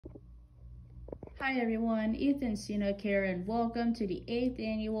Hi everyone, Ethan Sinuk here, and welcome to the 8th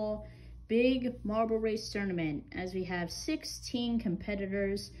annual Big Marble Race Tournament, as we have 16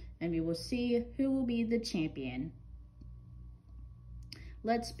 competitors and we will see who will be the champion.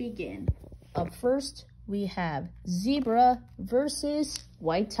 Let's begin. Up first, we have Zebra versus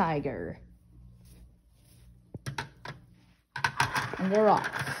White Tiger. And they're off.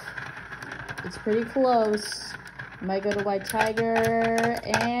 It's pretty close. Might go to White Tiger,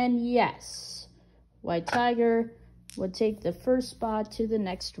 and yes, White Tiger will take the first spot to the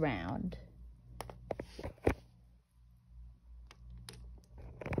next round.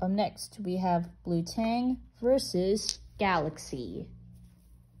 Up next, we have Blue Tang versus Galaxy.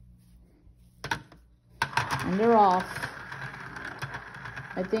 And they're off.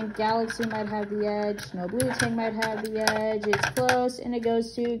 I think Galaxy might have the edge. No, Blue Tang might have the edge. It's close, and it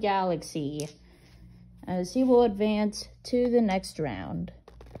goes to Galaxy, as he will advance to the next round.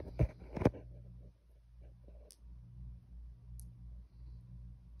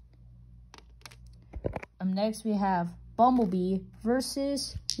 Next, we have Bumblebee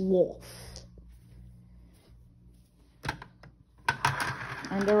versus Wolf.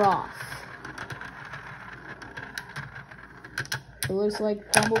 And they're off. It looks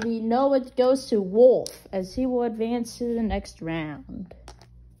like Bumblebee. No, it goes to Wolf, as he will advance to the next round.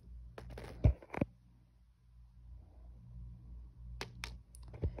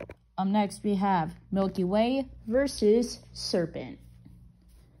 Next, we have Milky Way versus Serpent.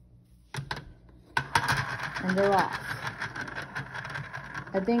 And they're off.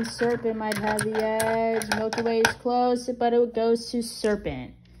 I think Serpent might have the edge. Milky Way is close, but it goes to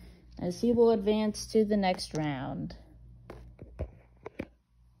Serpent, as he will advance to the next round.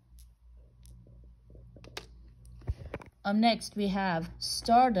 Next, we have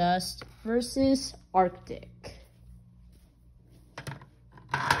Stardust versus Arctic.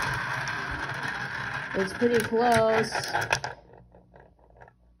 It's pretty close.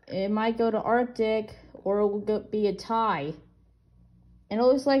 It might go to Arctic, or it will be a tie. And it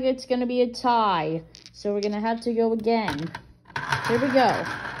looks like it's going to be a tie, so we're going to have to go again. Here we go.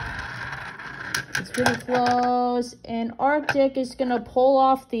 It's pretty close, and Arctic is going to pull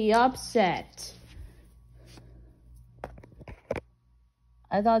off the upset.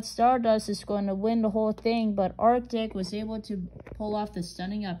 I thought Stardust is going to win the whole thing, but Arctic was able to pull off the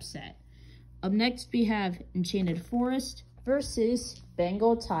stunning upset. Up next, we have Enchanted Forest versus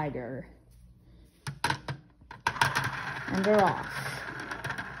Bengal Tiger. And they're off.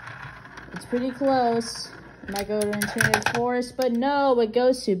 It's pretty close. It might go to Enchanted Forest, but no, it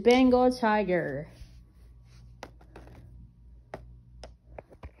goes to Bengal Tiger.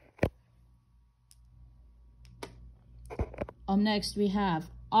 Up next, we have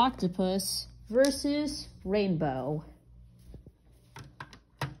Octopus versus Rainbow.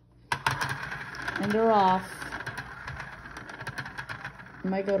 And they're off. It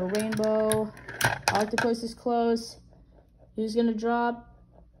might go to Rainbow. Octopus is close. Who's gonna drop?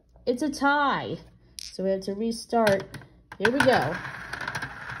 It's a tie. So we have to restart. Here we go.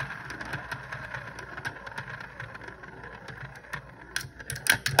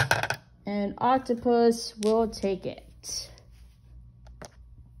 And Octopus will take it.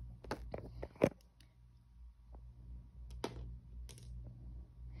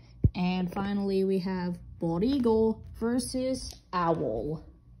 And finally, we have Bald Eagle versus Owl.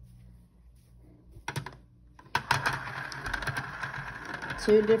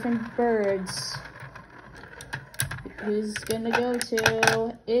 Two different birds. Who's gonna go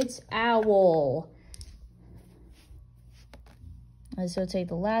to? It's Owl. This will take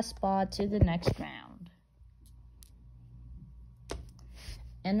the last spot to the next round.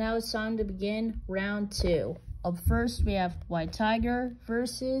 And now it's time to begin round 2. Up first, we have White Tiger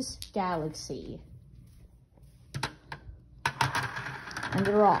versus Galaxy. And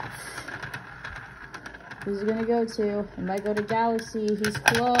they're off. Who's it gonna go to? It might go to Galaxy. He's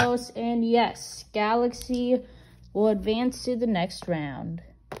close, and yes, Galaxy will advance to the next round.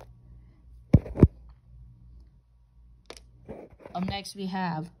 Up next, we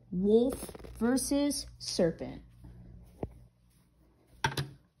have Wolf versus Serpent.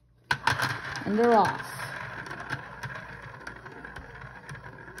 And they're off.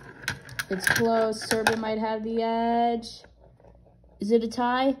 It's close. Serpent might have the edge. Is it a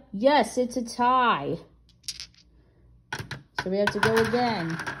tie? Yes, it's a tie. So we have to go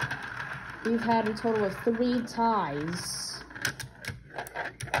again. We've had a total of 3 ties.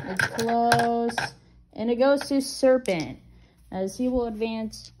 It's close. And it goes to Serpent, as he will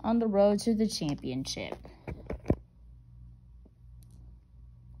advance on the road to the championship.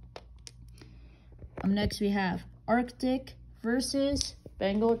 Next we have Arctic versus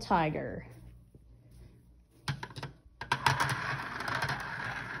Bengal Tiger.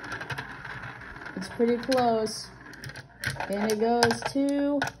 It's pretty close. And it goes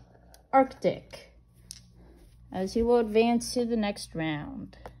to Arctic, as he will advance to the next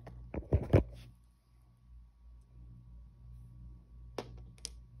round.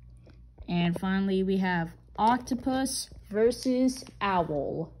 And finally, we have Octopus versus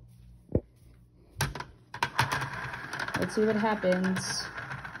Owl. Let's see what happens.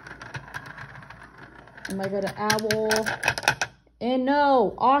 I might go to Owl. And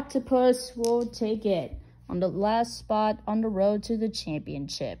no, Octopus will take it on the last spot on the road to the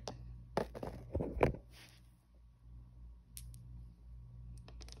championship.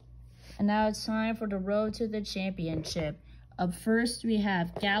 And now it's time for the road to the championship. Up first, we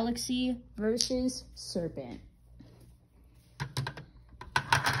have Galaxy versus Serpent.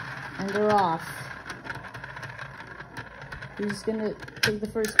 And they're off. Who's gonna take the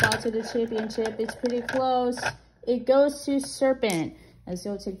first spot to the championship? It's pretty close. It goes to Serpent, as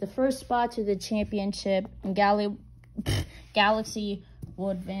he'll take the first spot to the championship, and Galaxy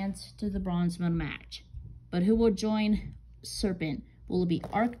will advance to the bronze medal match. But who will join Serpent? Will it be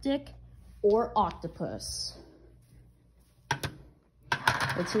Arctic or Octopus?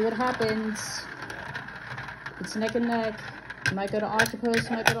 Let's see what happens. It's neck and neck. You might go to Octopus,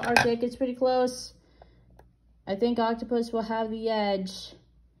 you might go to Arctic. It's pretty close. I think Octopus will have the edge.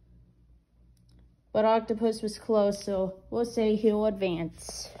 But Octopus was close, so we'll say he'll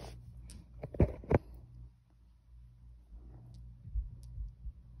advance.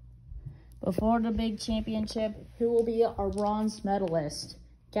 Before the big championship, who will be our bronze medalist?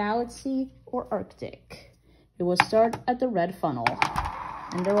 Galaxy or Arctic? It will start at the red funnel.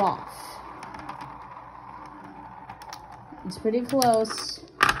 And they're off. It's pretty close.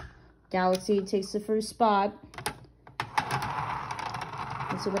 Galaxy takes the first spot.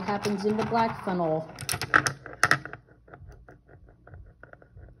 Let's see what happens in the black funnel.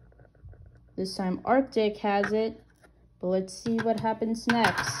 This time Arctic has it. But let's see what happens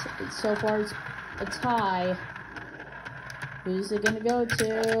next. So far it's a tie. Who's it gonna go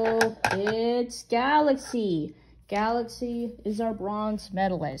to? It's Galaxy. Galaxy is our bronze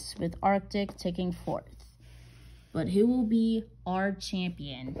medalist, with Arctic taking fourth. But who will be our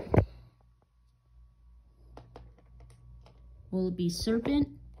champion? Will it be Serpent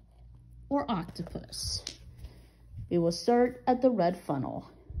or Octopus? We will start at the red funnel.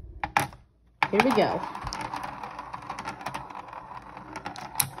 Here we go.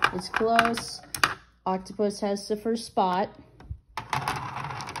 It's close. Octopus has the first spot.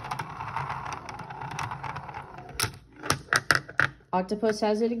 Octopus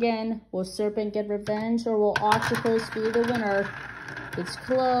has it again. Will Serpent get revenge, or will Octopus be the winner? It's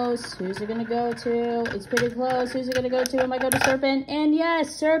close. Who's it gonna go to? It's pretty close. Who's it gonna go to? It might go to Serpent. And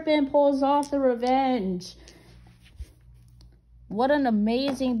yes, Serpent pulls off the revenge. What an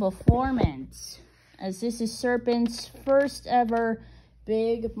amazing performance, as this is Serpent's first ever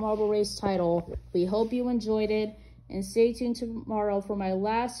big marble race title. We hope you enjoyed it, and stay tuned tomorrow for my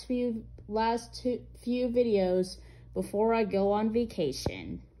last few videos before I go on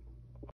vacation.